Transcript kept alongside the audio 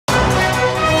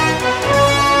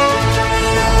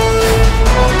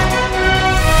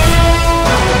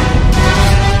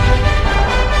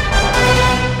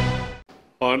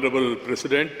Honorable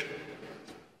President,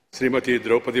 Srimati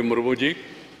Droupadi Murmu ji,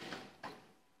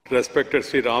 respected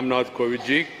Sri Ramnath Kovind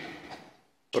ji,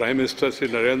 Prime Minister Sri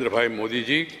Narendra Bhai Modi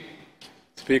ji,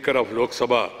 Speaker of Lok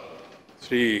Sabha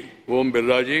Sri Om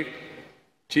Birla ji,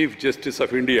 Chief Justice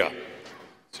of India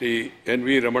Sri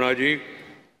N.V. Ramana ji,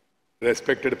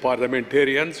 respected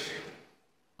parliamentarians,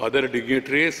 other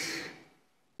dignitaries,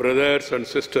 brothers and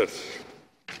sisters,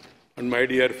 and my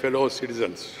dear fellow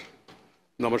citizens,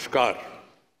 Namaskar.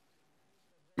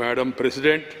 Madam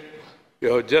President,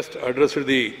 you have just addressed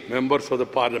the members of the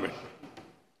Parliament.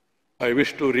 I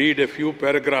wish to read a few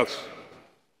paragraphs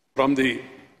from the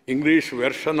English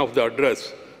version of the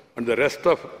address, and the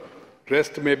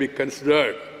rest may be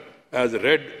considered as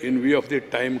read in view of the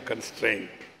time constraint.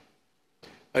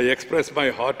 I express my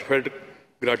heartfelt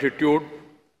gratitude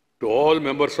to all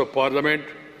members of Parliament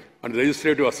and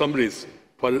legislative assemblies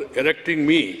for electing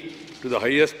me to the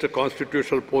highest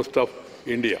constitutional post of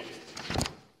India.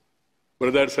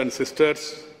 Brothers and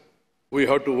sisters, we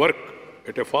have to work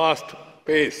at a fast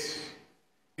pace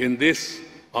in this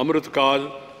Amrit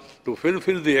Kal to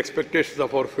fulfill the expectations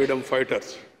of our freedom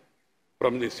fighters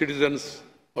from the citizens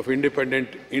of independent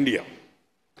India.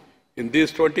 In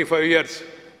these 25 years,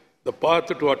 the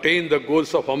path to attain the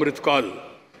goals of Amrit Kal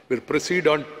will proceed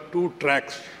on two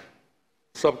tracks,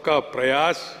 Sabka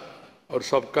Prayas or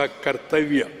Sabka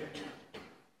Kartavya,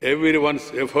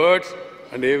 everyone's efforts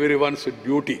and everyone's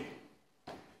duty.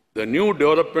 The new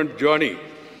development journey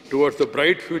towards the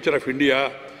bright future of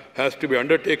India has to be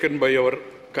undertaken by our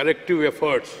collective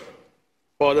efforts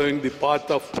following the path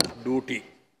of duty.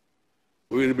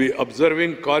 We will be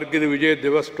observing Kargil Vijay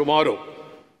Divas tomorrow,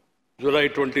 July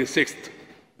 26th.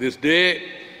 This day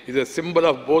is a symbol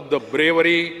of both the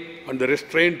bravery and the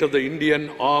restraint of the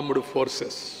Indian armed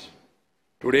forces.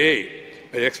 Today,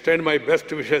 I extend my best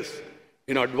wishes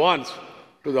in advance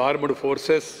to the armed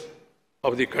forces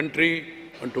of the country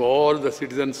and to all the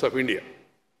citizens of India.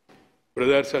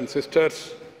 Brothers and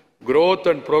sisters, growth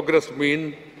and progress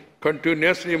mean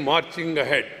continuously marching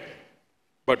ahead,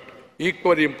 but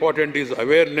equally important is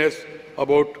awareness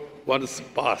about one's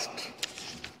past.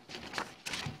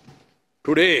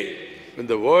 Today, when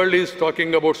the world is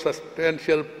talking about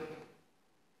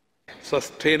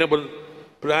sustainable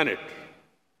planet,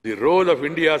 the role of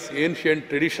India's ancient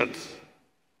traditions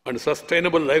and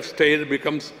sustainable lifestyle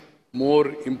becomes more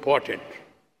important.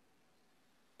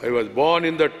 I was born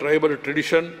in the tribal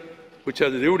tradition which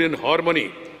has lived in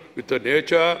harmony with the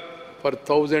nature for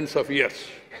thousands of years.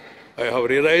 I have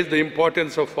realized the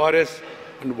importance of forests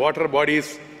and water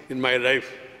bodies in my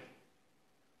life.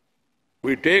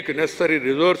 We take necessary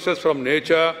resources from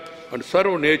nature and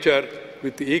serve nature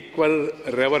with equal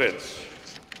reverence.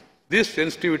 This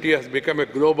sensitivity has become a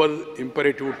global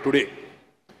imperative today.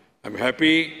 I am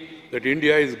happy that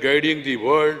India is guiding the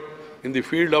world in the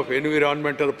field of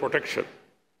environmental protection.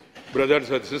 Brothers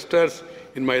and sisters,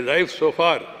 in my life so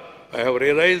far, I have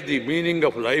realized the meaning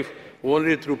of life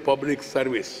only through public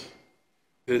service.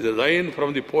 There is a line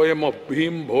from the poem of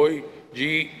Bhim Bhoi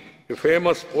ji, a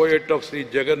famous poet of Sri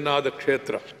Jagannath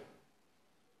Kshetra.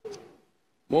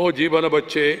 Mo jibana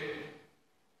bacche,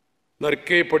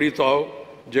 narke paditav,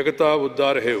 jagata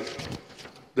uddar hev.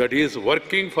 That is,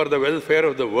 working for the welfare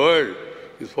of the world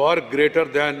is far greater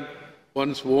than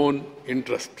one's own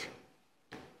interest.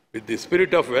 With the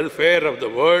spirit of welfare of the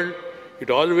world, it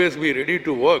always be ready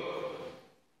to work.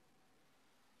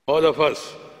 All of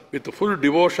us, with full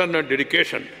devotion and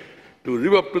dedication, to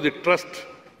live up to the trust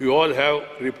you all have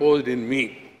reposed in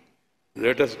me.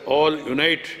 Let us all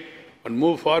unite and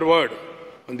move forward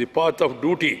on the path of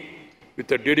duty with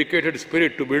a dedicated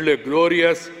spirit to build a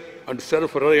glorious and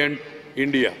self-reliant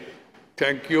India.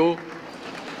 Thank you.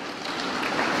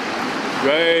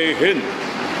 Jai Hind.